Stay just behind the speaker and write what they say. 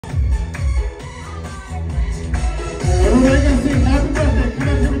it. Come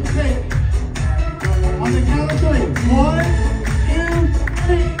up here with the tape. On the count of 3. 1, 2,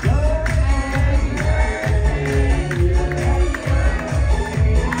 3.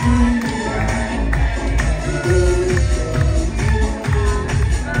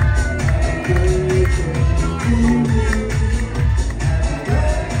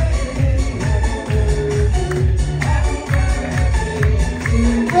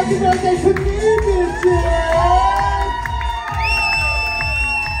 Happy birthday to me, bitches!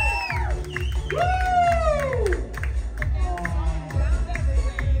 Woo!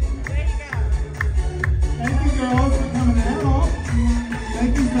 Thank you, girls, for coming out.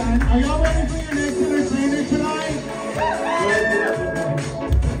 Thank you, son. Are y'all ready for your next entertainer tonight?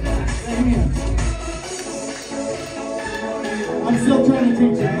 Amen. I'm still trying to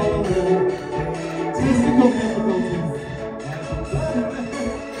teach you. Hold on, baby. Technical difficulties.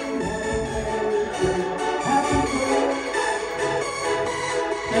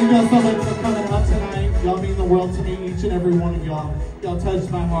 Thank y'all so much for coming out tonight. Y'all mean the world to me, each and every one of y'all. Y'all touched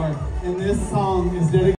my heart. And this song is dedicated